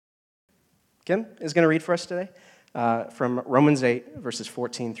Kim is going to read for us today from Romans 8, verses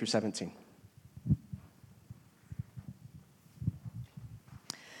 14 through 17.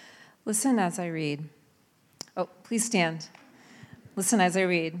 Listen as I read. Oh, please stand. Listen as I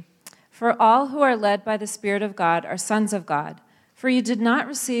read. For all who are led by the Spirit of God are sons of God. For you did not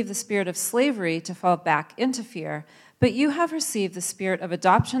receive the spirit of slavery to fall back into fear, but you have received the spirit of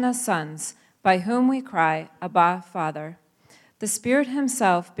adoption as sons, by whom we cry, Abba, Father. The Spirit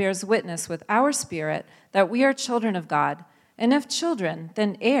himself bears witness with our spirit that we are children of God, and if children,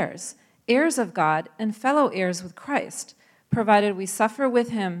 then heirs, heirs of God and fellow heirs with Christ, provided we suffer with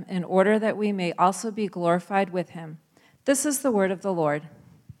him in order that we may also be glorified with him. This is the word of the Lord.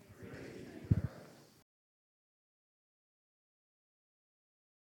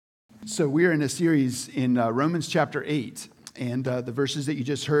 So we're in a series in Romans chapter 8, and the verses that you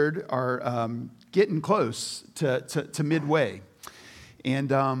just heard are getting close to midway.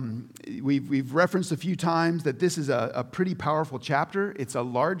 And we've referenced a few times that this is a pretty powerful chapter. It's a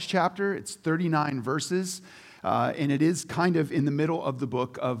large chapter. It's 39 verses. And it is kind of in the middle of the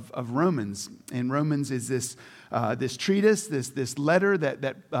book of Romans. And Romans is this treatise, this letter that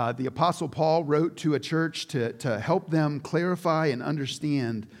the Apostle Paul wrote to a church to help them clarify and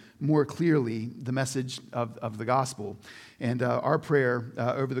understand more clearly the message of the gospel. And our prayer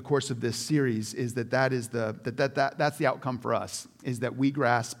over the course of this series is that's the outcome for us, is that we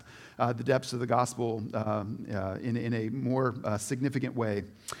grasp the depths of the gospel in a more significant way.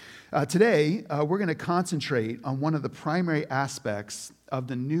 Today, we're going to concentrate on one of the primary aspects of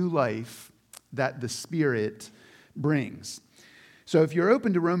the new life that the Spirit brings. So if you're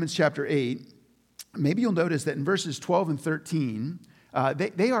open to Romans chapter 8, maybe you'll notice that in verses 12 and 13,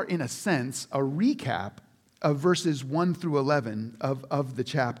 they are, in a sense, a recap of verses 1 through 11 of the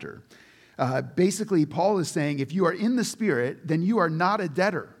chapter. Basically, Paul is saying, if you are in the Spirit, then you are not a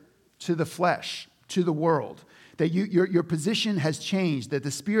debtor to the flesh, to the world. That your position has changed, that the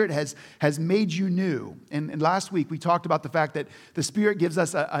Spirit has made you new. And last week we talked about the fact that the Spirit gives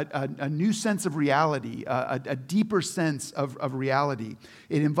us a new sense of reality, a deeper sense of reality.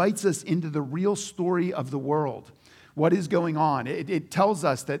 It invites us into the real story of the world. What is going on? It tells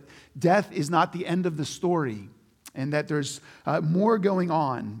us that death is not the end of the story, and that there's more going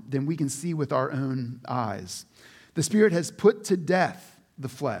on than we can see with our own eyes. The Spirit has put to death the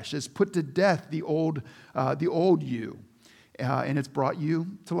flesh, has put to death the old you, and it's brought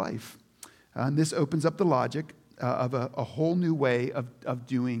you to life. And this opens up the logic of a whole new way of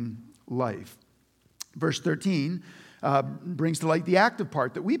doing life. Verse 13 brings to light the active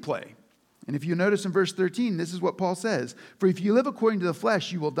part that we play. And if you notice in verse 13, this is what Paul says. For if you live according to the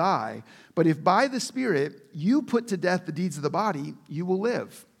flesh, you will die. But if by the Spirit you put to death the deeds of the body, you will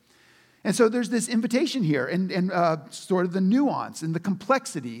live. And so there's this invitation here and sort of the nuance and the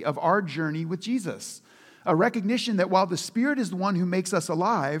complexity of our journey with Jesus. A recognition that while the Spirit is the one who makes us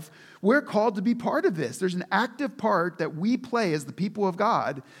alive, we're called to be part of this. There's an active part that we play as the people of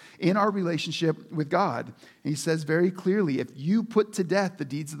God in our relationship with God. And he says very clearly, if you put to death the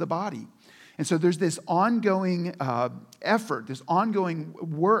deeds of the body. And so there's this ongoing effort, this ongoing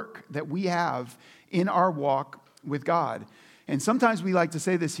work that we have in our walk with God. And sometimes we like to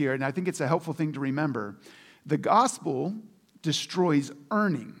say this here, and I think it's a helpful thing to remember. The gospel destroys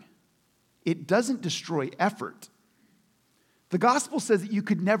earning. It doesn't destroy effort. The gospel says that you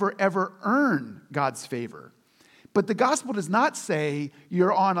could never, ever earn God's favor. But the gospel does not say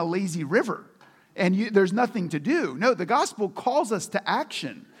you're on a lazy river and there's nothing to do. No, the gospel calls us to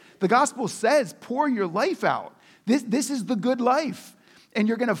action. The gospel says, pour your life out. This is the good life. And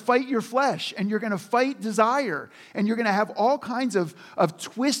you're going to fight your flesh, and you're going to fight desire, and you're going to have all kinds of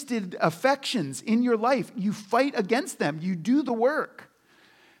twisted affections in your life. You fight against them. You do the work.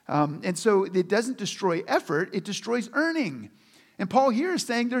 And so it doesn't destroy effort. It destroys earning. And Paul here is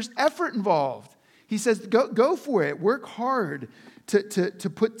saying there's effort involved. He says, go for it. Work hard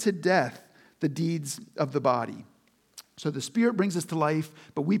to put to death the deeds of the body. So the Spirit brings us to life,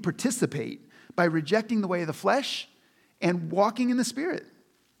 but we participate by rejecting the way of the flesh and walking in the Spirit.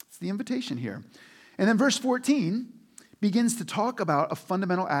 It's the invitation here. And then verse 14 begins to talk about a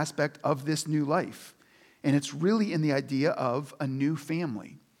fundamental aspect of this new life. And it's really in the idea of a new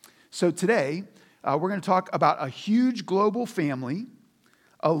family. So today, we're going to talk about a huge global family,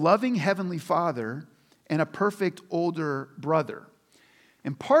 a loving heavenly Father, and a perfect older brother.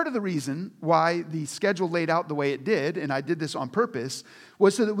 And part of the reason why the schedule laid out the way it did, and I did this on purpose,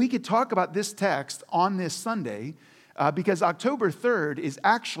 was so that we could talk about this text on this Sunday, because October 3rd is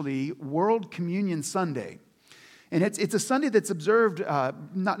actually World Communion Sunday. And it's a Sunday that's observed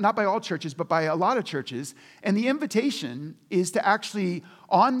not by all churches, but by a lot of churches. And the invitation is to actually,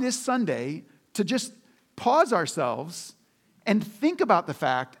 on this Sunday, to just pause ourselves and think about the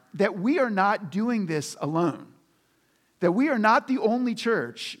fact that we are not doing this alone. That we are not the only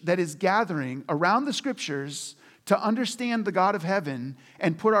church that is gathering around the scriptures to understand the God of heaven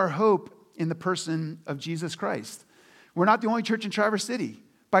and put our hope in the person of Jesus Christ. We're not the only church in Traverse City.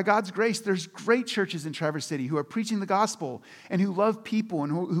 By God's grace, there's great churches in Traverse City who are preaching the gospel and who love people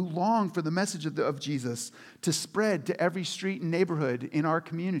and who long for the message of Jesus to spread to every street and neighborhood in our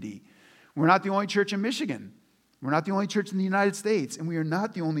community. We're not the only church in Michigan. We're not the only church in the United States. And we are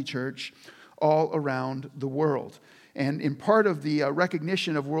not the only church all around the world. And in part of the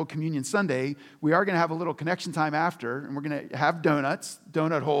recognition of World Communion Sunday, we are going to have a little connection time after, and we're going to have donuts,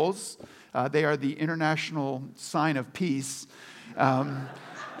 donut holes. They are the international sign of peace. And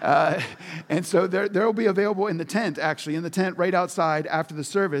so they'll be available in the tent, actually, in the tent right outside after the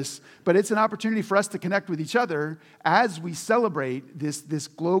service. But it's an opportunity for us to connect with each other as we celebrate this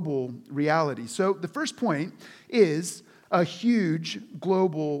global reality. So the first point is a huge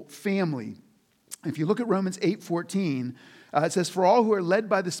global family. If you look at Romans 8:14, it says, "For all who are led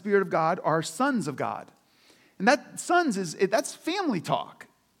by the Spirit of God are sons of God." And that that's family talk.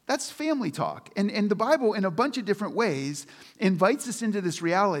 That's family talk. And the Bible, in a bunch of different ways, invites us into this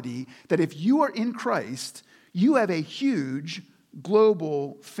reality that if you are in Christ, you have a huge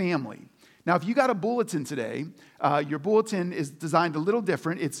global family. Now, if you got a bulletin today, your bulletin is designed a little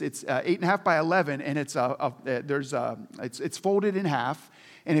different. It's 8.5 by 11, and it's folded in half.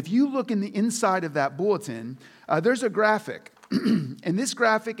 And if you look in the inside of that bulletin, there's a graphic. And this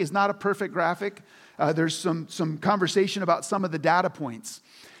graphic is not a perfect graphic. There's some conversation about some of the data points.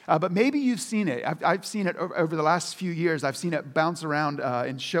 But maybe you've seen it. I've seen it over the last few years. I've seen it bounce around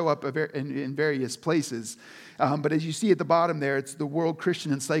and show up in various places. But as you see at the bottom there, it's the World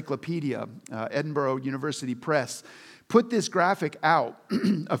Christian Encyclopedia, Edinburgh University Press, put this graphic out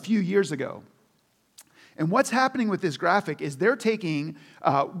a few years ago. And what's happening with this graphic is they're taking,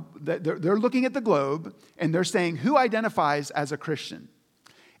 they're looking at the globe, and they're saying who identifies as a Christian.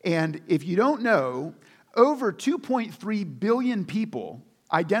 And if you don't know, over 2.3 billion people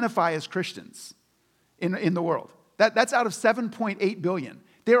identify as Christians in the world. That's out of 7.8 billion.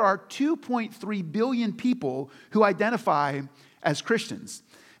 There are 2.3 billion people who identify as Christians.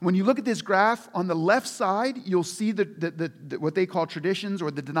 When you look at this graph, on the left side, you'll see the what they call traditions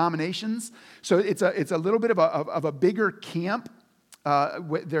or the denominations. So it's a little bit of a bigger camp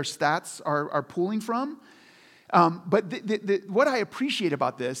their stats are pulling from. But what I appreciate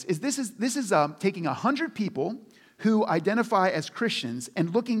about this is taking 100 people who identify as Christians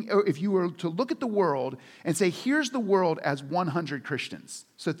and looking, if you were to look at the world and say, here's the world as 100 Christians.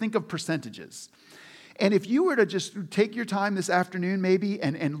 So think of percentages. And if you were to just take your time this afternoon maybe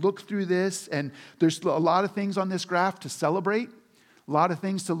and look through this, and there's a lot of things on this graph to celebrate, a lot of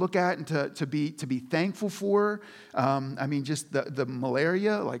things to look at and to be thankful for. Just the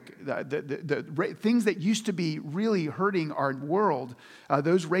malaria, like the things that used to be really hurting our world,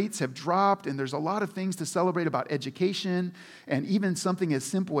 those rates have dropped, and there's a lot of things to celebrate about education, and even something as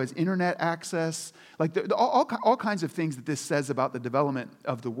simple as internet access, like all kinds of things that this says about the development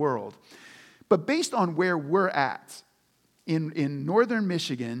of the world. But based on where we're at in northern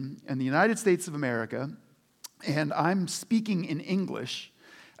Michigan and the United States of America, and I'm speaking in English,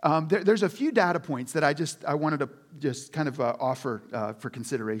 there's a few data points that I wanted to just kind of offer for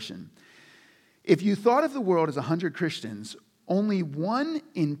consideration. If you thought of the world as 100 Christians, only 1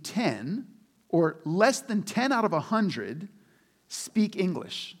 in 10, or less than 10 out of 100, speak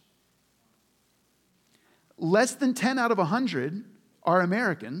English. Less than 10 out of 100 are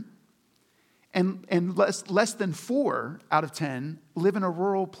American. And less than 4 out of 10 live in a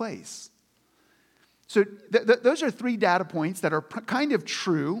rural place. So those are 3 data points that are kind of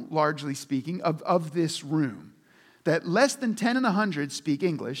true, largely speaking, of this room. That less than 10 in 100 speak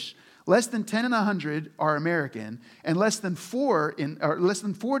English, less than 10 in 100 are American, and less than 40 in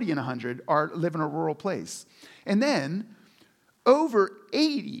 100 live in a rural place. And then over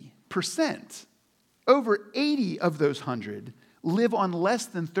 80% of those 100 live on less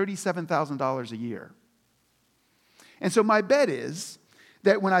than $37,000 a year. And so my bet is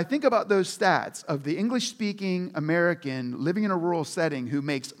that when I think about those stats of the English-speaking American living in a rural setting who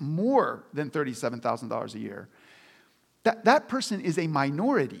makes more than $37,000 a year, that person is a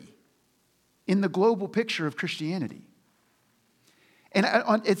minority in the global picture of Christianity. And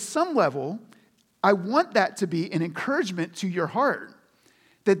at some level, I want that to be an encouragement to your heart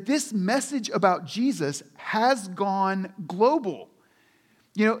that this message about Jesus has gone global.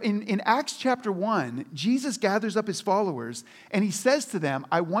 You know, in Acts chapter 1, Jesus gathers up his followers and he says to them,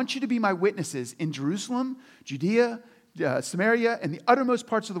 I want you to be my witnesses in Jerusalem, Judea, Samaria, and the uttermost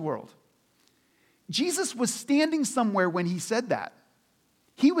parts of the world. Jesus was standing somewhere when he said that.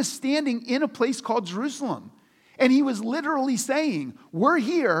 He was standing in a place called Jerusalem. And he was literally saying, we're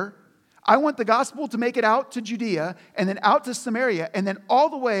here. I want the gospel to make it out to Judea and then out to Samaria and then all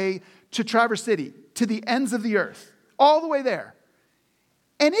the way to Traverse City, to the ends of the earth, all the way there.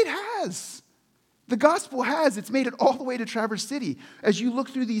 And it has. The gospel has. It's made it all the way to Traverse City. As you look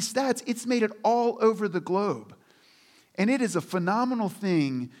through these stats, it's made it all over the globe. And it is a phenomenal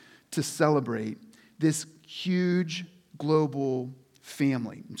thing to celebrate this huge global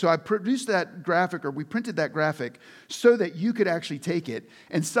family. So I produced that graphic, or we printed that graphic, so that you could actually take it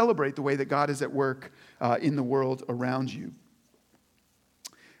and celebrate the way that God is at work in the world around you.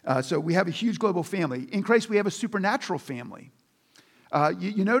 So we have a huge global family. In Christ, we have a supernatural family.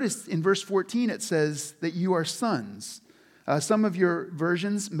 You notice in verse 14, it says that you are sons. Some of your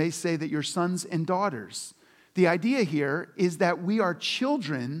versions may say that you're sons and daughters. The idea here is that we are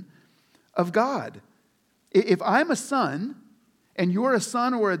children of God. If I'm a son and you're a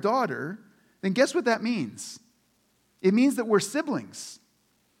son or a daughter, then guess what that means? It means that we're siblings.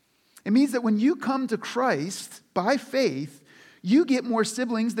 It means that when you come to Christ by faith, you get more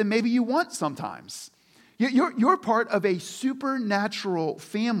siblings than maybe you want sometimes. You're part of a supernatural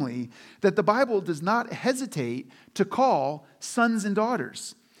family that the Bible does not hesitate to call sons and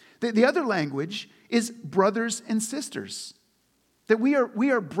daughters. The other language is brothers and sisters. That we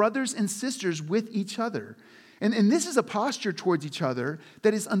are brothers and sisters with each other. And this is a posture towards each other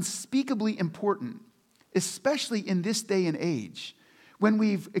that is unspeakably important, especially in this day and age, when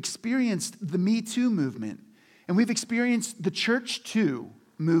we've experienced the Me Too movement, and we've experienced the Church Too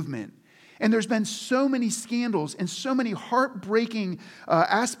movement. And there's been so many scandals and so many heartbreaking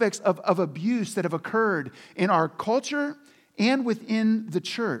aspects of abuse that have occurred in our culture and within the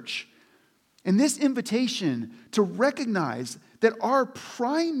church. And this invitation to recognize that our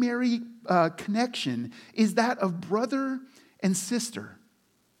primary connection is that of brother and sister.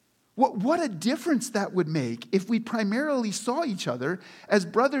 What a difference that would make if we primarily saw each other as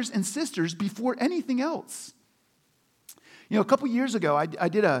brothers and sisters before anything else. You know, a couple years ago, I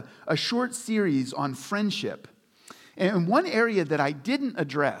did a short series on friendship. And one area that I didn't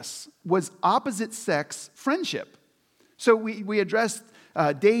address was opposite sex friendship. So we addressed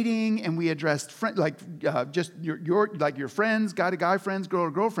dating, and we addressed just your friends, guy to guy friends, girl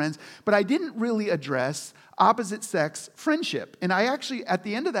to girl friends. But I didn't really address opposite sex friendship. And I actually, at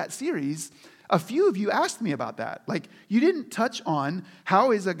the end of that series, a few of you asked me about that. Like, you didn't touch on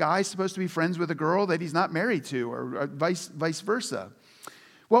how is a guy supposed to be friends with a girl that he's not married to, or vice versa.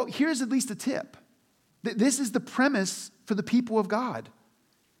 Well, here's at least a tip. This is the premise for the people of God.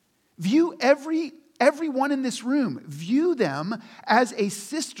 View everyone in this room, view them as a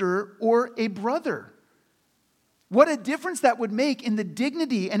sister or a brother. What a difference that would make in the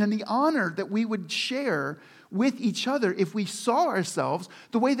dignity and in the honor that we would share with each other if we saw ourselves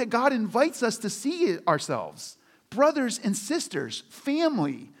the way that God invites us to see ourselves. Brothers and sisters,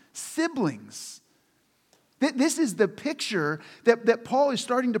 family, siblings. This is the picture that Paul is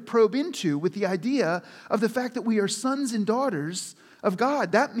starting to probe into with the idea of the fact that we are sons and daughters of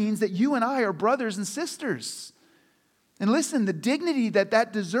God. That means that you and I are brothers and sisters. And listen, the dignity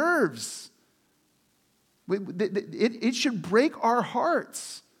that deserves, it should break our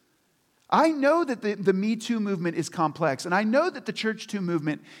hearts. I know that the Me Too movement is complex, and I know that the Church Too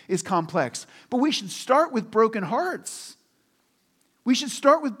movement is complex, but we should start with broken hearts. We should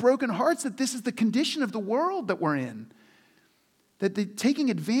start with broken hearts, that this is the condition of the world that we're in. That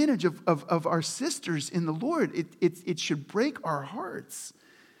taking advantage of our sisters in the Lord, it should break our hearts.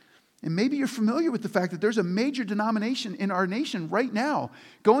 And maybe you're familiar with the fact that there's a major denomination in our nation right now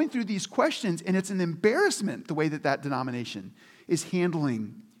going through these questions, and it's an embarrassment the way that denomination is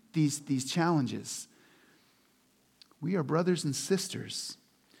handling these challenges. We are brothers and sisters.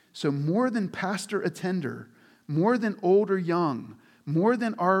 So more than pastor attender, more than old or young, more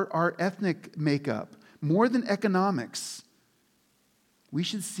than our ethnic makeup, more than economics, we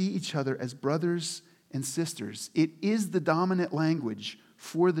should see each other as brothers and sisters. It is the dominant language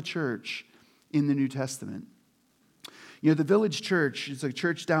for the church in the New Testament. You know, the Village Church is a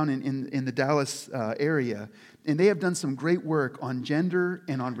church down in the Dallas area, and they have done some great work on gender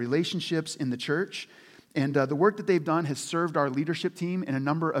and on relationships in the church. And the work that they've done has served our leadership team in a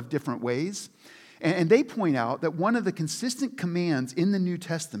number of different ways. And they point out that one of the consistent commands in the New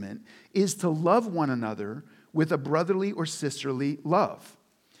Testament is to love one another with a brotherly or sisterly love.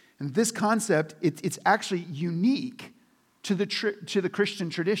 And this concept, it's actually unique to the Christian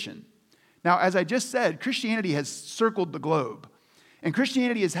tradition. Now, as I just said, Christianity has circled the globe. And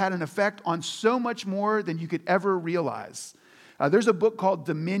Christianity has had an effect on so much more than you could ever realize. There's a book called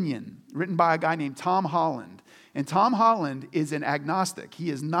Dominion. written by a guy named Tom Holland. And Tom Holland is an agnostic. He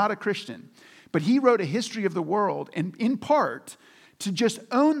is not a Christian. But he wrote a history of the world, and in part, to just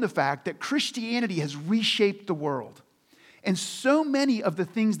own the fact that Christianity has reshaped the world. And so many of the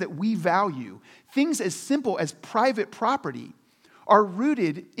things that we value, things as simple as private property, are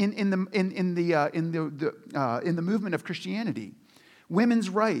rooted in the movement of Christianity. Women's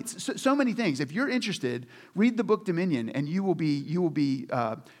rights, so many things. If you're interested, read the book Dominion, and you will be.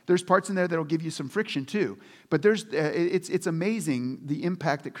 There's parts in there that'll give you some friction too. But it's amazing the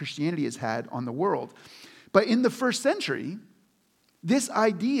impact that Christianity has had on the world. But in the first century, this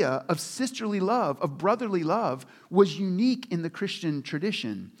idea of sisterly love, of brotherly love, was unique in the Christian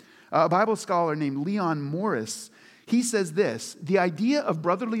tradition. A Bible scholar named Leon Morris, he says this: the idea of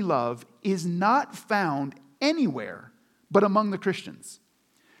brotherly love is not found anywhere but among the Christians.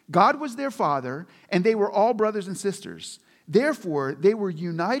 God was their father, and they were all brothers and sisters. Therefore, they were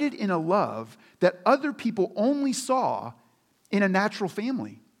united in a love that other people only saw in a natural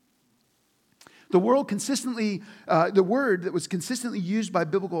family. The word that was consistently used by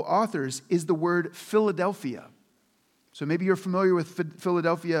biblical authors is the word Philadelphia. So maybe you're familiar with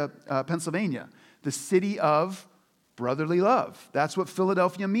Philadelphia, Pennsylvania, the city of brotherly love. That's what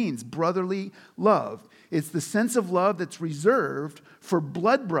Philadelphia means, brotherly love. It's the sense of love that's reserved for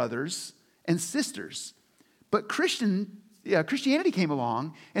blood brothers and sisters. But Christianity came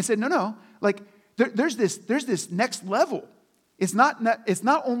along and said, no, like there's this next level. It's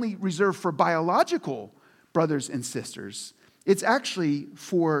not only reserved for biological brothers and sisters. It's actually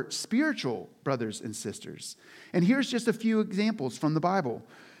for spiritual brothers and sisters. And here's just a few examples from the Bible.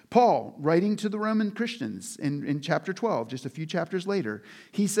 Paul, writing to the Roman Christians in chapter 12, just a few chapters later,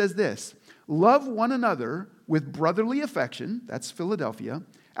 he says this: love one another with brotherly affection, that's Philadelphia,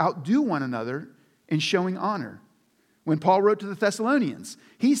 outdo one another in showing honor. When Paul wrote to the Thessalonians,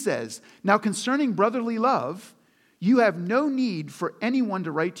 he says, now concerning brotherly love, you have no need for anyone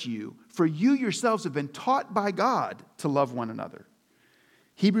to write to you, for you yourselves have been taught by God to love one another.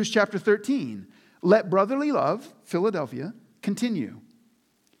 Hebrews chapter 13, let brotherly love, Philadelphia, continue.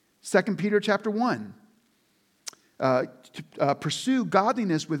 2 Peter chapter 1, pursue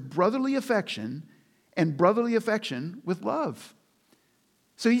godliness with brotherly affection and brotherly affection with love.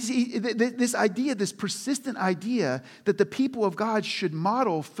 So this idea, this persistent idea that the people of God should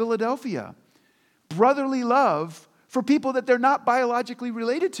model Philadelphia, brotherly love for people that they're not biologically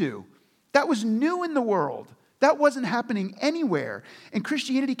related to. That was new in the world. That wasn't happening anywhere. And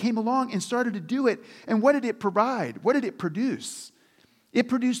Christianity came along and started to do it. And what did it provide? What did it produce? It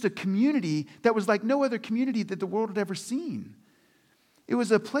produced a community that was like no other community that the world had ever seen. It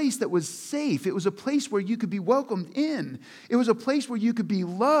was a place that was safe. It was a place where you could be welcomed in. It was a place where you could be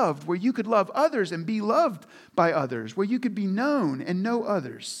loved, where you could love others and be loved by others, where you could be known and know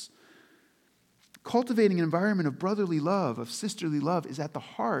others. Cultivating an environment of brotherly love, of sisterly love, is at the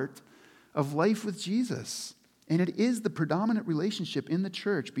heart of life with Jesus. And it is the predominant relationship in the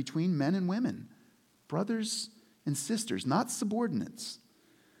church between men and women, brothers and sisters, not subordinates.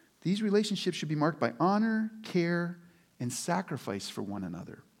 These relationships should be marked by honor, care, and sacrifice for one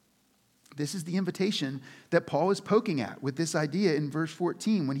another. This is the invitation that Paul is poking at with this idea in verse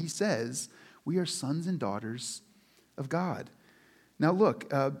 14 when he says, we are sons and daughters of God. Now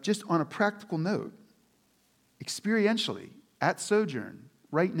look, just on a practical note, experientially, at Sojourn,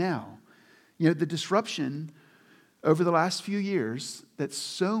 right now, the disruption over the last few years that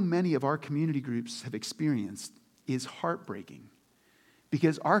so many of our community groups have experienced is heartbreaking.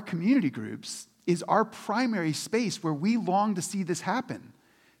 Because our community groups is our primary space where we long to see this happen.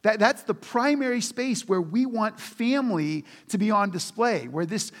 That's the primary space where we want family to be on display, where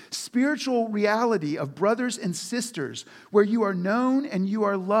this spiritual reality of brothers and sisters, where you are known and you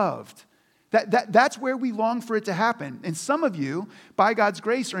are loved, that's where we long for it to happen. And some of you, by God's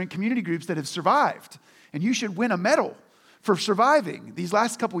grace, are in community groups that have survived, and you should win a medal for surviving these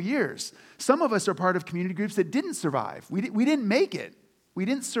last couple years. Some of us are part of community groups that didn't survive. We didn't make it. We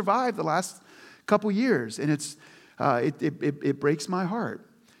didn't survive the last couple years, and it breaks my heart.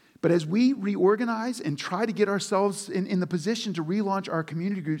 But as we reorganize and try to get ourselves in the position to relaunch our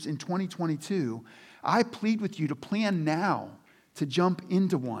community groups in 2022, I plead with you to plan now to jump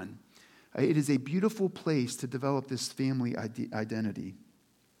into one. It is a beautiful place to develop this family identity.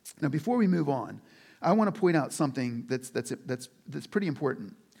 Now, before we move on, I want to point out something that's pretty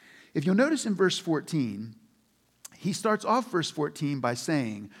important. If you'll notice in verse 14, he starts off verse 14 by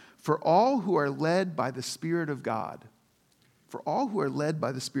saying, for all who are led by the Spirit of God. For all who are led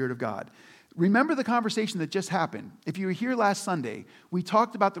by the Spirit of God. Remember the conversation that just happened. If you were here last Sunday, we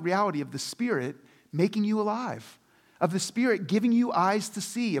talked about the reality of the Spirit making you alive. of the Spirit giving you eyes to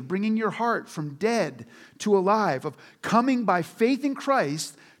see, of bringing your heart from dead to alive, of coming by faith in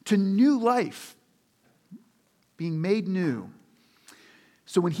Christ to new life, being made new.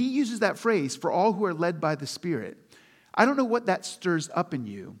 So when he uses that phrase, for all who are led by the Spirit, I don't know what that stirs up in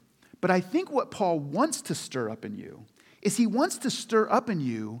you, but I think what Paul wants to stir up in you is he wants to stir up in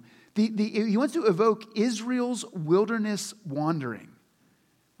you, he wants to evoke Israel's wilderness wandering,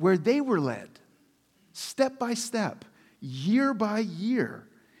 where they were led step by step, year by year,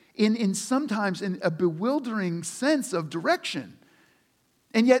 in sometimes in a bewildering sense of direction.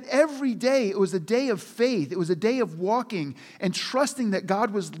 And yet every day it was a day of faith. It was a day of walking and trusting that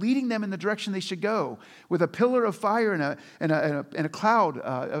God was leading them in the direction they should go, with a pillar of fire and a cloud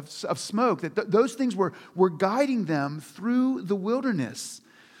of smoke. Those things were guiding them through the wilderness.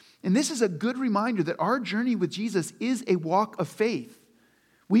 And this is a good reminder that our journey with Jesus is a walk of faith.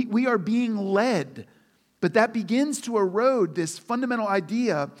 We are being led, but that begins to erode this fundamental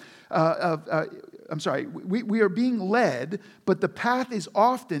idea we are being led, but the path is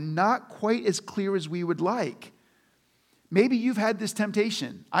often not quite as clear as we would like. Maybe you've had this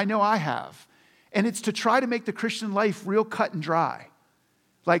temptation. I know I have. And it's to try to make the Christian life real cut and dry.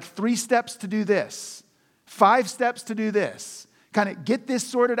 Like 3 steps to do this, 5 steps to do this. Kind of get this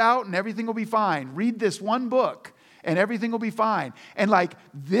sorted out and everything will be fine. Read this one book and everything will be fine. And like,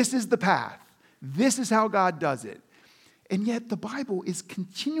 this is the path. This is how God does it. And yet the Bible is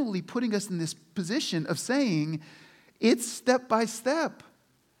continually putting us in this position of saying it's step by step.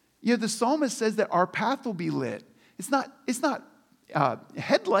 You know, the psalmist says that our path will be lit. It's not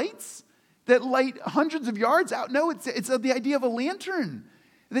headlights that light hundreds of yards out. No, it's the idea of a lantern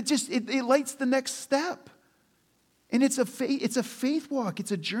that just it lights the next step. And it's a faith walk.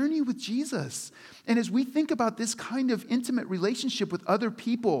 It's a journey with Jesus. And as we think about this kind of intimate relationship with other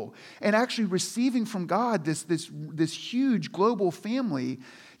people and actually receiving from God this huge global family,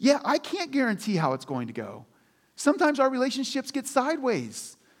 I can't guarantee how it's going to go. Sometimes our relationships get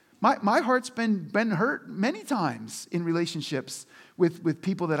sideways. My heart's been hurt many times in relationships with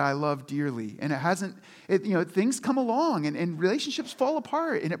people that I love dearly. And things come along and relationships fall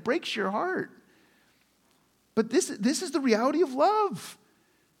apart and it breaks your heart. But this is the reality of love.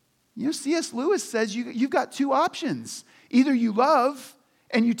 You know, C.S. Lewis says you've got 2 options. Either you love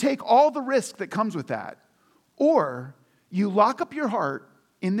and you take all the risk that comes with that, or you lock up your heart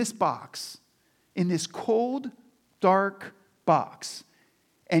in this box, in this cold, dark box,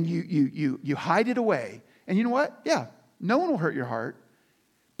 and you hide it away. And you know what? Yeah, no one will hurt your heart,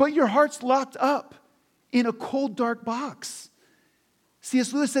 but your heart's locked up in a cold, dark box.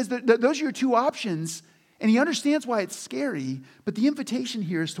 C.S. Lewis says that those are your 2 options. And he understands why it's scary, but the invitation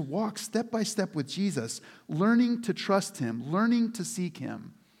here is to walk step by step with Jesus, learning to trust him, learning to seek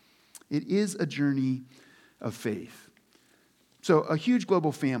him. It is a journey of faith. So, a huge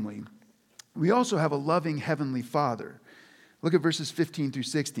global family. We also have a loving heavenly Father. Look at verses 15 through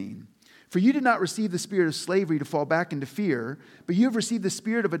 16. For you did not receive the spirit of slavery to fall back into fear, but you have received the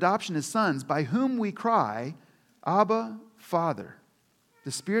spirit of adoption as sons, by whom we cry, Abba, Father.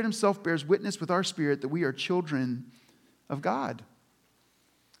 The Spirit himself bears witness with our spirit that we are children of God.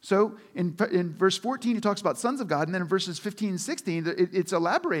 So in verse 14, he talks about sons of God. And then in verses 15 and 16, it's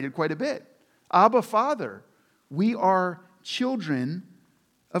elaborated quite a bit. Abba, Father, we are children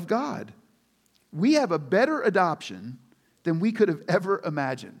of God. We have a better adoption than we could have ever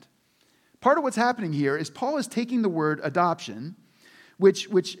imagined. Part of what's happening here is Paul is taking the word adoption,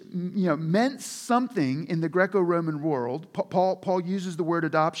 which meant something in the Greco-Roman world. Paul uses the word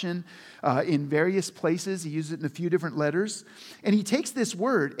adoption in various places. He uses it in a few different letters. And he takes this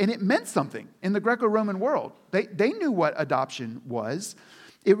word, and it meant something in the Greco-Roman world. They knew what adoption was.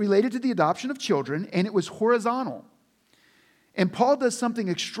 It related to the adoption of children, and it was horizontal. And Paul does something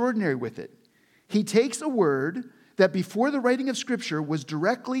extraordinary with it. He takes a word that before the writing of Scripture was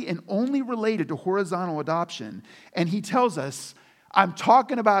directly and only related to horizontal adoption, and he tells us, I'm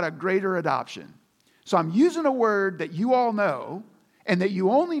talking about a greater adoption. So I'm using a word that you all know and that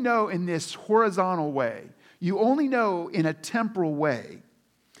you only know in this horizontal way. You only know in a temporal way.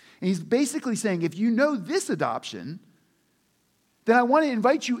 And he's basically saying, if you know this adoption, then I want to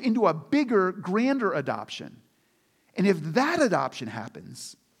invite you into a bigger, grander adoption. And if that adoption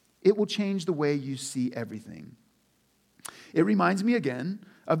happens, it will change the way you see everything. It reminds me again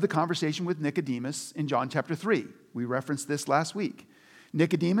of the conversation with Nicodemus in John chapter 3. We referenced this last week.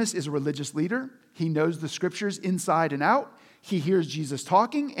 Nicodemus is a religious leader. He knows the scriptures inside and out. He hears Jesus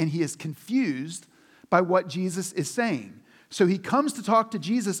talking, and he is confused by what Jesus is saying. So he comes to talk to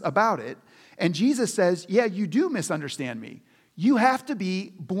Jesus about it, and Jesus says, yeah, you do misunderstand me. You have to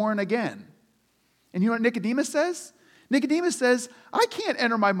be born again. And you know what Nicodemus says? Nicodemus says, I can't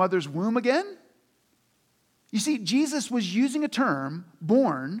enter my mother's womb again. You see, Jesus was using a term,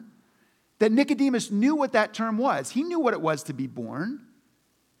 born, that Nicodemus knew what that term was. He knew what it was to be born.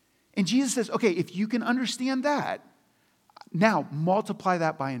 And Jesus says, okay, if you can understand that, now multiply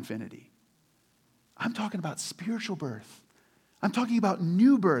that by infinity. I'm talking about spiritual birth. I'm talking about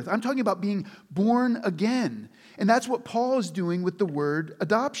new birth. I'm talking about being born again. And that's what Paul is doing with the word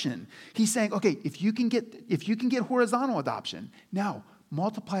adoption. He's saying, okay, if you can get horizontal adoption, now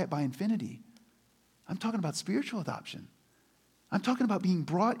multiply it by infinity. I'm talking about spiritual adoption. I'm talking about being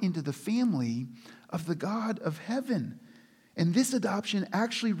brought into the family of the God of heaven. And this adoption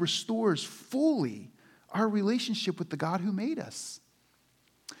actually restores fully our relationship with the God who made us.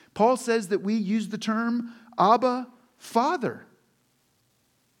 Paul says that we use the term Abba, Father,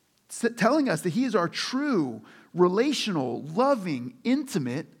 telling us that he is our true, relational, loving,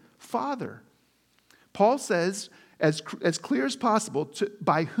 intimate Father. Paul says, as clear as possible,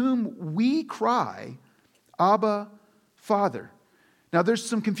 by whom we cry, Abba, Father. Now, there's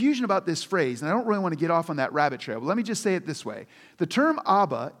some confusion about this phrase, and I don't really want to get off on that rabbit trail, but let me just say it this way. The term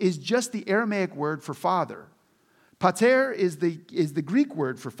Abba is just the Aramaic word for father. Pater is the Greek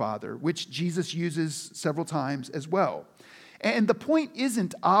word for father, which Jesus uses several times as well. And the point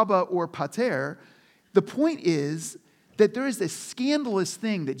isn't Abba or Pater. The point is that there is this scandalous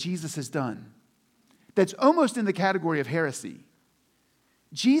thing that Jesus has done that's almost in the category of heresy.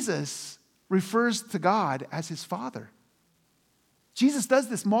 Jesus refers to God as his Father. Jesus does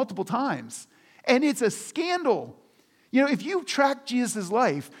this multiple times, and it's a scandal. You know, if you track Jesus'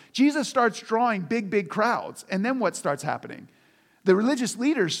 life, Jesus starts drawing big crowds, and then what starts happening? The religious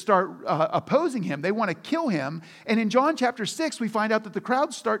leaders start opposing him. They want to kill him, and in John chapter 6, we find out that the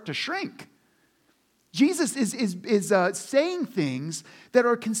crowds start to shrink. Jesus is saying things that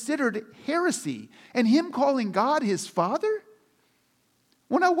are considered heresy, and him calling God his Father?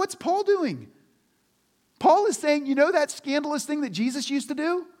 Well, now what's Paul doing? Paul is saying, you know that scandalous thing that Jesus used to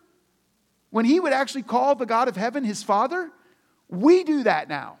do? When he would actually call the God of heaven his Father? We do that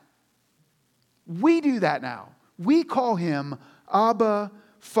now. We do that now. We call him Abba,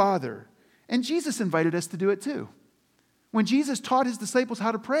 Father. And Jesus invited us to do it too. When Jesus taught his disciples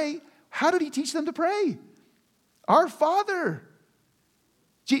how to pray, how did he teach them to pray? Our Father.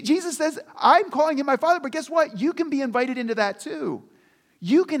 Jesus says, I'm calling him my Father, but guess what? You can be invited into that too.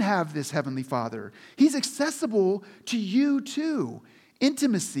 You can have this Heavenly Father. He's accessible to you too.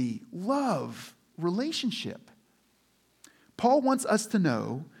 Intimacy, love, relationship. Paul wants us to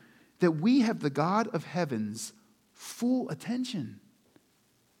know that we have the God of heaven's full attention.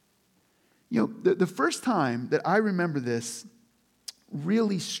 You know, the first time that I remember this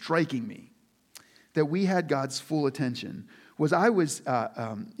really striking me, that we had God's full attention, was I was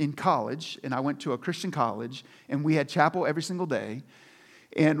in college, and I went to a Christian college, and we had chapel every single day.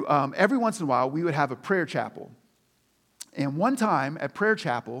 And every once in a while, we would have a prayer chapel. And one time at prayer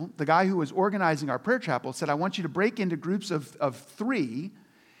chapel, the guy who was organizing our prayer chapel said, I want you to break into groups of 3,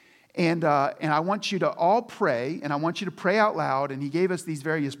 and I want you to all pray, and I want you to pray out loud. And he gave us these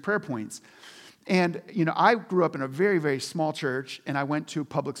various prayer points. And, you know, I grew up in a very, very small church, and I went to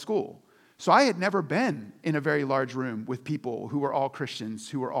public school. So I had never been in a very large room with people who were all Christians,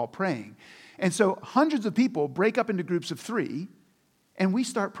 who were all praying. And so hundreds of people break up into groups of 3, and we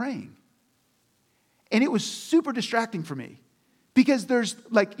start praying. And it was super distracting for me because there's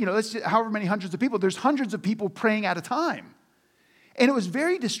however many hundreds of people, there's hundreds of people praying at a time. And it was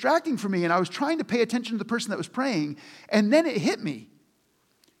very distracting for me, and I was trying to pay attention to the person that was praying, and then it hit me.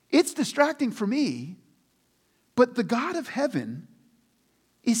 It's distracting for me, but the God of heaven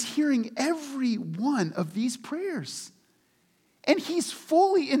is hearing every one of these prayers. And he's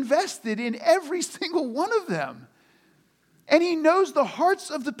fully invested in every single one of them. And he knows the hearts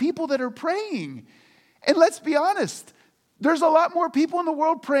of the people that are praying. And let's be honest, there's a lot more people in the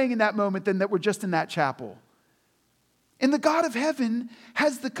world praying in that moment than that were just in that chapel. And the God of heaven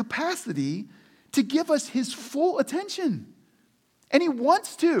has the capacity to give us his full attention. And he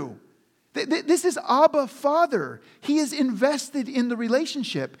wants to. This is Abba, Father. He is invested in the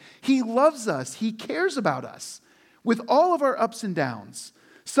relationship. He loves us. He cares about us with all of our ups and downs.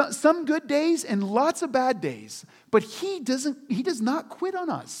 Some good days and lots of bad days. But he does not quit on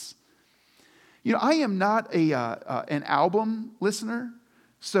us. You know, I am not an album listener.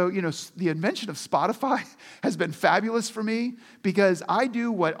 So, you know, the invention of Spotify has been fabulous for me because I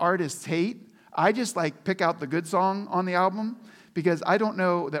do what artists hate. I just pick out the good song on the album because I don't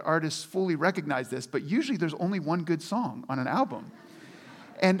know that artists fully recognize this, but usually there's only one good song on an album.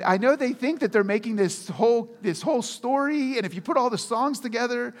 And I know they think that they're making this whole story, and if you put all the songs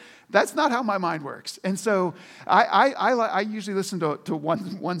together, that's not how my mind works. And so I usually listen to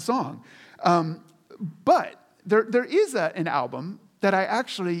one song. But there is an album that I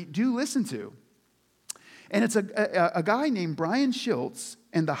actually do listen to. And it's a guy named Brian Schultz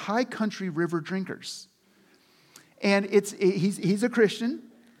and the High Country River Drinkers. And he's a Christian.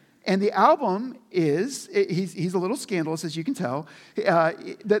 And the album is, he's a little scandalous, as you can tell.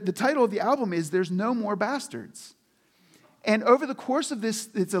 The title of the album is There's No More Bastards. And over the course of this,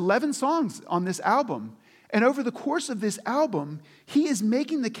 it's 11 songs on this album. And over the course of this album, he is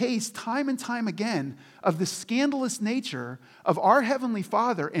making the case time and time again of the scandalous nature of our Heavenly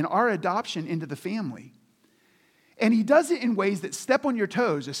Father and our adoption into the family. And he does it in ways that step on your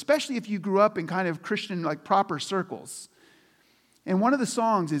toes, especially if you grew up in kind of Christian, like proper circles. And one of the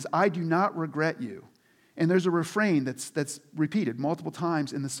songs is, I Do Not Regret You. And there's a refrain that's repeated multiple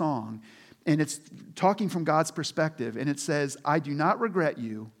times in the song. And it's talking from God's perspective. And it says, I do not regret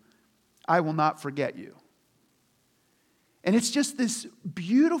you. I will not forget you. And it's just this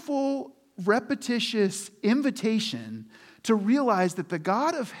beautiful, repetitious invitation to realize that the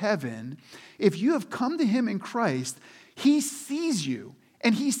God of heaven, if you have come to him in Christ, he sees you.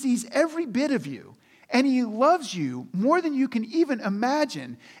 And he sees every bit of you. And he loves you more than you can even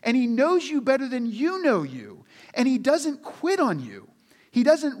imagine. And he knows you better than you know you. And he doesn't quit on you. He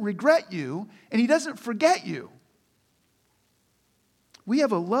doesn't regret you. And he doesn't forget you. We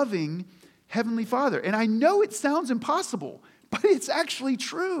have a loving Heavenly Father. And I know it sounds impossible, but it's actually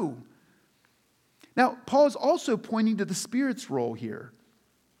true. Now, Paul is also pointing to the Spirit's role here.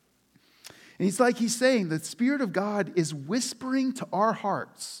 And he's saying the Spirit of God is whispering to our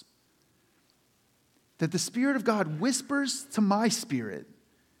hearts. That the Spirit of God whispers to my spirit,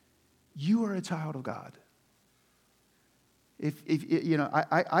 you are a child of God. If you know,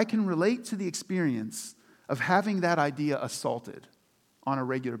 I can relate to the experience of having that idea assaulted on a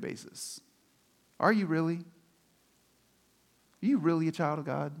regular basis. Are you really? Are you really a child of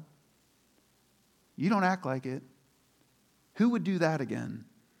God? You don't act like it. Who would do that again?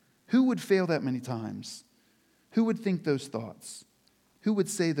 Who would fail that many times? Who would think those thoughts? Who would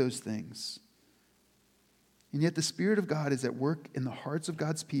say those things? And yet the Spirit of God is at work in the hearts of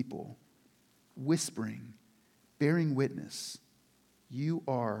God's people, whispering, bearing witness. You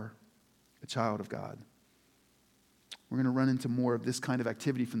are a child of God. We're going to run into more of this kind of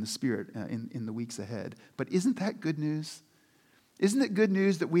activity from the Spirit in the weeks ahead. But isn't that good news? Isn't it good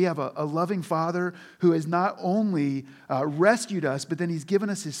news that we have a loving Father who has not only rescued us, but then he's given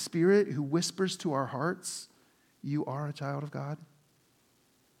us his Spirit who whispers to our hearts, you are a child of God?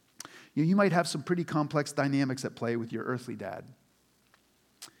 You might have some pretty complex dynamics at play with your earthly dad.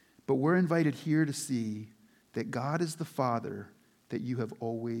 But we're invited here to see that God is the Father that you have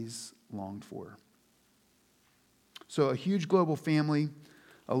always longed for. So a huge global family,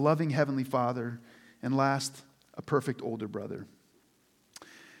 a loving Heavenly Father, and last, a perfect older brother.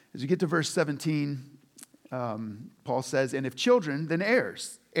 As you get to verse 17, Paul says, and if children, then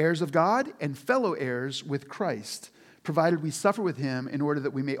heirs, heirs of God and fellow heirs with Christ, provided we suffer with him in order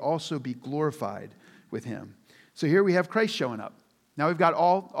that we may also be glorified with him. So here we have Christ showing up. Now we've got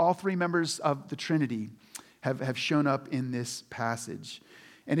all three members of the Trinity have shown up in this passage.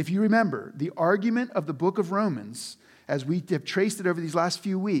 And if you remember, the argument of the book of Romans, as we have traced it over these last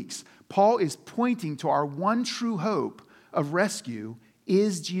few weeks, Paul is pointing to our one true hope of rescue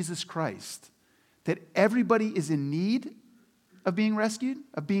is Jesus Christ. That everybody is in need of being rescued,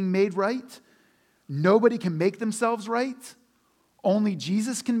 of being made right. Nobody can make themselves right. Only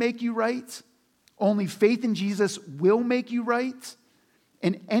Jesus can make you right. Only faith in Jesus will make you right.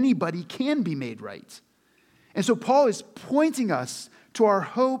 And anybody can be made right. And so Paul is pointing us to our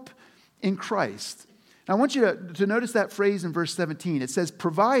hope in Christ. And I want you to notice that phrase in verse 17. It says,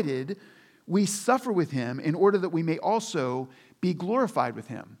 provided we suffer with him in order that we may also be glorified with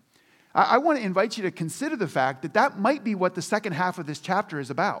him. I want to invite you to consider the fact that that might be what the second half of this chapter is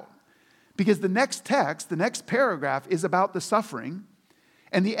about. Because the next text, the next paragraph is about the suffering,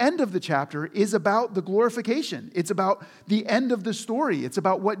 and the end of the chapter is about the glorification. It's about the end of the story. It's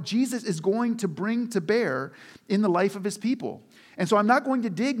about what Jesus is going to bring to bear in the life of his people. And so I'm not going to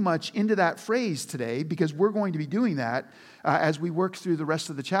dig much into that phrase today because we're going to be doing that as we work through the rest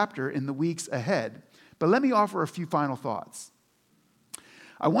of the chapter in the weeks ahead. But let me offer a few final thoughts.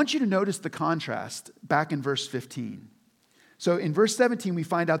 I want you to notice the contrast back in verse 15. So in verse 17, we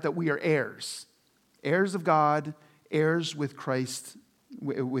find out that we are heirs, heirs of God, heirs with Christ,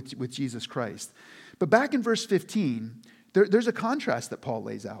 with Jesus Christ. But back in verse 15, there's a contrast that Paul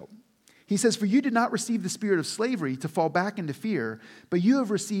lays out. He says, "For you did not receive the spirit of slavery to fall back into fear, but you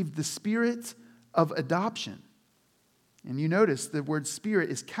have received the spirit of adoption." And you notice the word spirit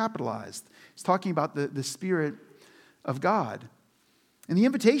is capitalized. It's talking about the Spirit of God. And the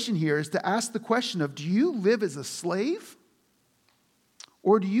invitation here is to ask the question of, do you live as a slave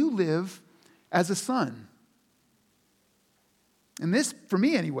or do you live as a son? And this, for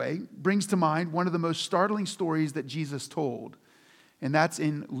me anyway, brings to mind one of the most startling stories that Jesus told, and that's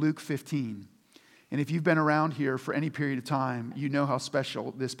in Luke 15. And if you've been around here for any period of time, you know how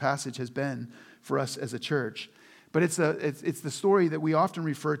special this passage has been for us as a church. But it's the story that we often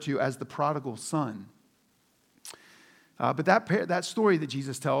refer to as the prodigal son. But that story that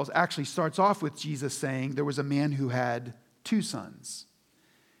Jesus tells actually starts off with Jesus saying there was a man who had 2 sons.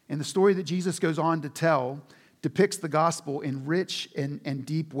 And the story that Jesus goes on to tell depicts the gospel in rich and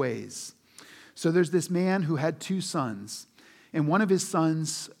deep ways. So there's this man who had 2 sons, and one of his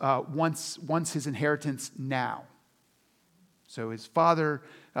sons wants his inheritance now. So his father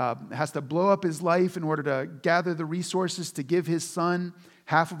has to blow up his life in order to gather the resources to give his son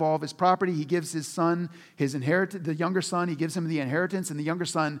half of all of his property. He gives his son his inheritance, the younger son, he gives him the inheritance, and the younger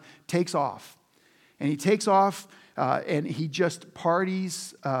son takes off. And he takes off and he just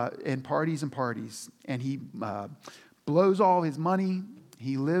parties and parties and parties. And he blows all his money.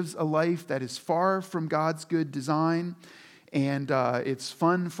 He lives a life that is far from God's good design. And it's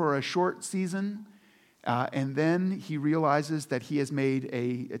fun for a short season. And then he realizes that he has made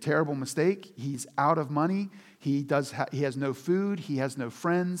a terrible mistake. He's out of money. He has no food. He has no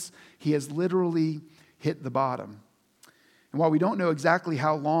friends. He has literally hit the bottom. And while we don't know exactly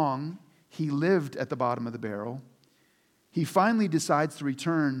how long he lived at the bottom of the barrel, he finally decides to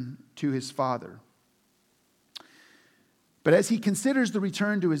return to his father. But as he considers the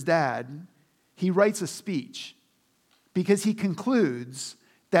return to his dad, he writes a speech because he concludes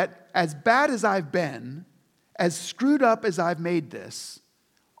that as bad as I've been, as screwed up as I've made this,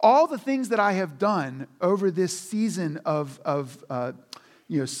 all the things that I have done over this season of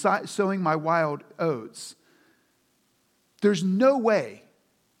sowing my wild oats, there's no way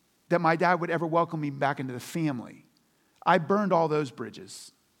that my dad would ever welcome me back into the family. I burned all those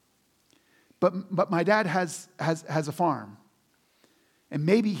bridges. But my dad has a farm, and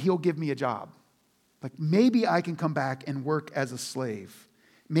maybe he'll give me a job. Like maybe I can come back and work as a slave.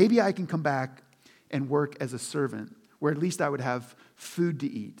 Maybe I can come back and work as a servant, where at least I would have food to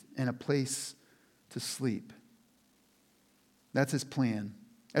eat and a place to sleep. That's his plan.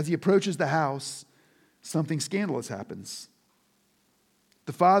 As he approaches the house, something scandalous happens.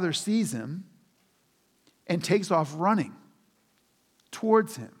 The father sees him and takes off running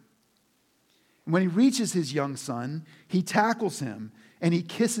towards him. And when he reaches his young son, he tackles him and he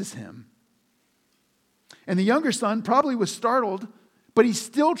kisses him. And the younger son probably was startled, but he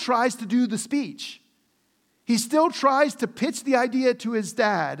still tries to do the speech. He still tries to pitch the idea to his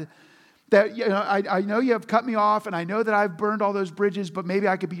dad that, I know you have cut me off, and I know that I've burned all those bridges, but maybe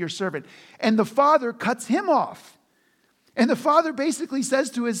I could be your servant. And the father cuts him off. And the father basically says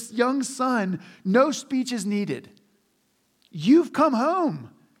to his young son, no speech is needed. You've come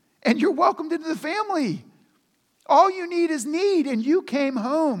home, and you're welcomed into the family. All you need is need, and you came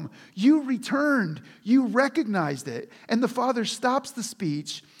home. You returned. You recognized it. And the father stops the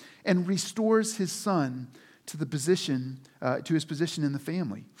speech and restores his son to his position in the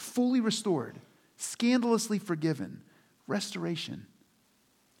family. Fully restored, scandalously forgiven, restoration.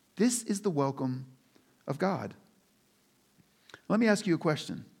 This is the welcome of God. Let me ask you a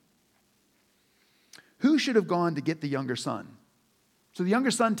question. Who should have gone to get the younger son? So the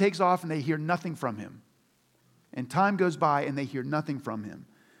younger son takes off and they hear nothing from him. And time goes by and they hear nothing from him.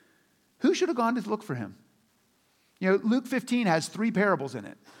 Who should have gone to look for him? Luke 15 has 3 parables in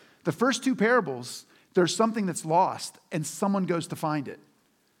it. The first 2 parables, there's something that's lost and someone goes to find it.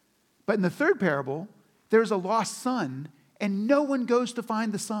 But in the third parable, there's a lost son and no one goes to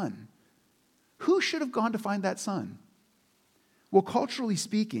find the son. Who should have gone to find that son? Well, culturally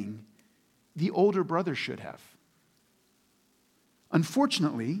speaking, the older brother should have.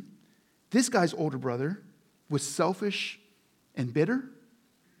 Unfortunately, this guy's older brother was selfish and bitter.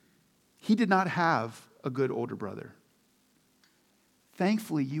 He did not have a good older brother.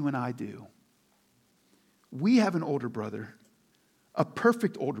 Thankfully, you and I do. We have an older brother, a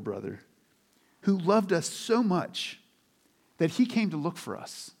perfect older brother, who loved us so much that he came to look for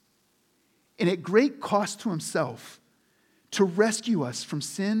us. And at great cost to himself, to rescue us from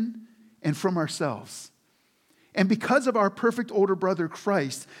sin and from ourselves. And because of our perfect older brother,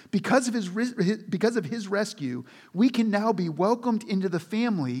 Christ, because of his rescue, we can now be welcomed into the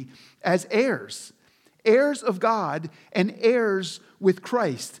family as heirs. Heirs of God and heirs with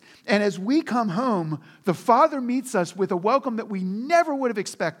Christ. And as we come home, the Father meets us with a welcome that we never would have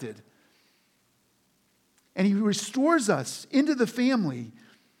expected. And he restores us into the family,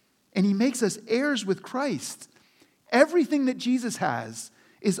 and he makes us heirs with Christ. Everything that Jesus has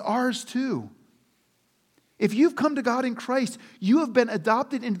is ours too. If you've come to God in Christ, you have been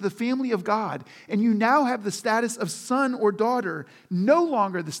adopted into the family of God, and you now have the status of son or daughter, no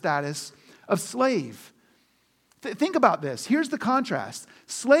longer the status of slave. Think about this. Here's the contrast.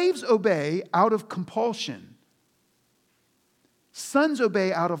 Slaves obey out of compulsion. Sons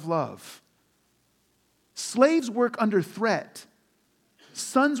obey out of love. Slaves work under threat.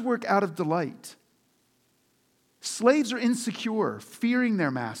 Sons work out of delight. Slaves are insecure, fearing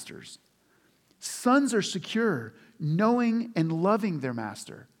their masters. Sons are secure, knowing and loving their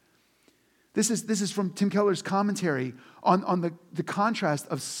master. This is from Tim Keller's commentary on the contrast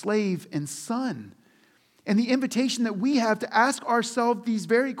of slave and son. And the invitation that we have to ask ourselves these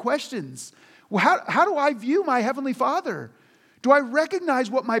very questions. Well, how do I view my Heavenly Father? Do I recognize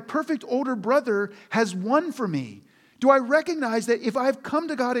what my perfect older brother has won for me? Do I recognize that if I've come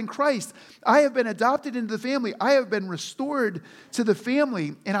to God in Christ, I have been adopted into the family, I have been restored to the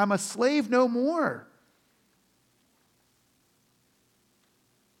family, and I'm a slave no more?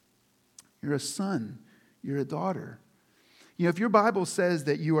 You're a son. You're a daughter. You know, if your Bible says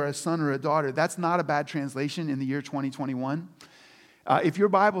that you are a son or a daughter, that's not a bad translation in the year 2021. If your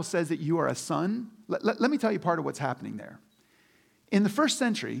Bible says that you are a son, let me tell you part of what's happening there. In the first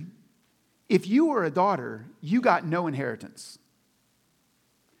century, if you were a daughter, you got no inheritance.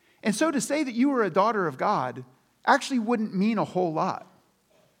 And so to say that you were a daughter of God actually wouldn't mean a whole lot.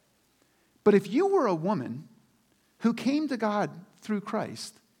 But if you were a woman who came to God through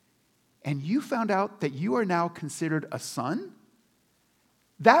Christ, and you found out that you are now considered a son,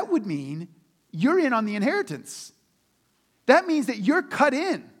 that would mean you're in on the inheritance. That means that you're cut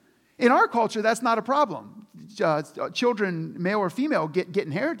in. In our culture, that's not a problem. Children, male or female, get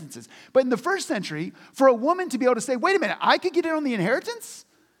inheritances. But in the first century, for a woman to be able to say, wait a minute, I could get in on the inheritance?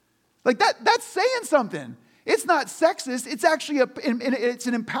 Like that's saying something. It's not sexist. It's actually it's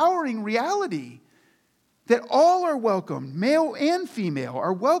an empowering reality. That all are welcomed, male and female,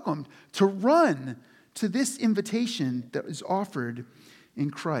 are welcomed to run to this invitation that is offered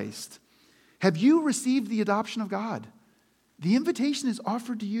in Christ. Have you received the adoption of God? The invitation is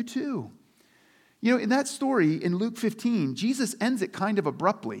offered to you too. You know, in that story in Luke 15, Jesus ends it kind of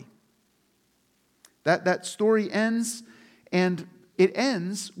abruptly. That story ends, and it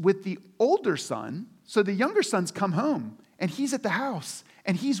ends with the older son. So the younger son's come home, and he's at the house,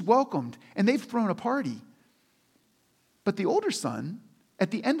 and he's welcomed, and they've thrown a party. But the older son,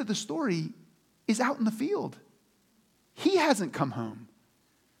 at the end of the story, is out in the field. He hasn't come home.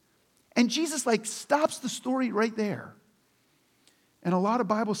 And Jesus stops the story right there. And a lot of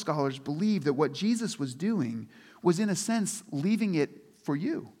Bible scholars believe that what Jesus was doing was, in a sense, leaving it for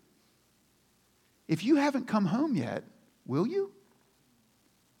you. If you haven't come home yet, will you?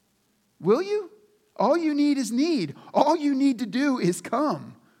 Will you? All you need is need. All you need to do is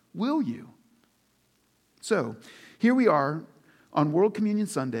come. Will you? So, here we are on World Communion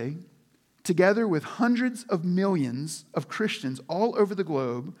Sunday, together with hundreds of millions of Christians all over the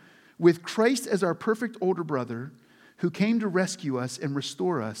globe, with Christ as our perfect older brother, who came to rescue us and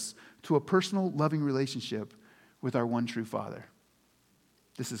restore us to a personal, loving relationship with our one true Father.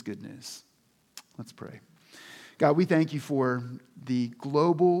 This is good news. Let's pray. God, we thank you for the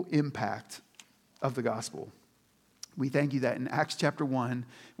global impact of the gospel. We thank you that in Acts chapter 1,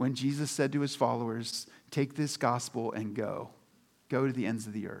 when Jesus said to his followers, take this gospel and go. Go to the ends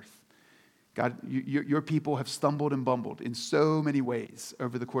of the earth. God, your people have stumbled and bumbled in so many ways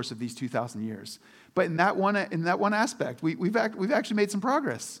over the course of these 2,000 years. But in that one aspect, we've actually made some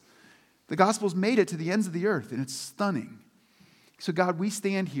progress. The gospel's made it to the ends of the earth, and it's stunning. So God, we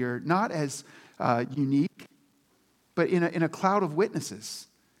stand here not as unique, but in a cloud of witnesses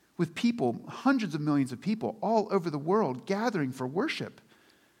with people, hundreds of millions of people all over the world gathering for worship,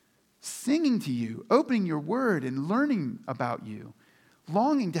 singing to you, opening your word and learning about you,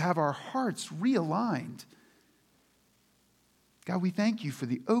 longing to have our hearts realigned. God, we thank you for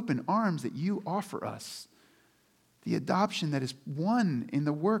the open arms that you offer us, the adoption that is won in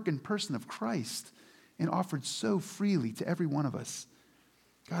the work and person of Christ and offered so freely to every one of us.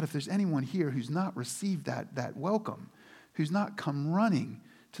 God, if there's anyone here who's not received that welcome, who's not come running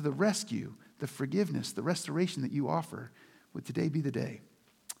to the rescue, the forgiveness, the restoration that you offer, would today be the day.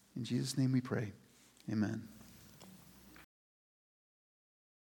 In Jesus' name we pray. Amen.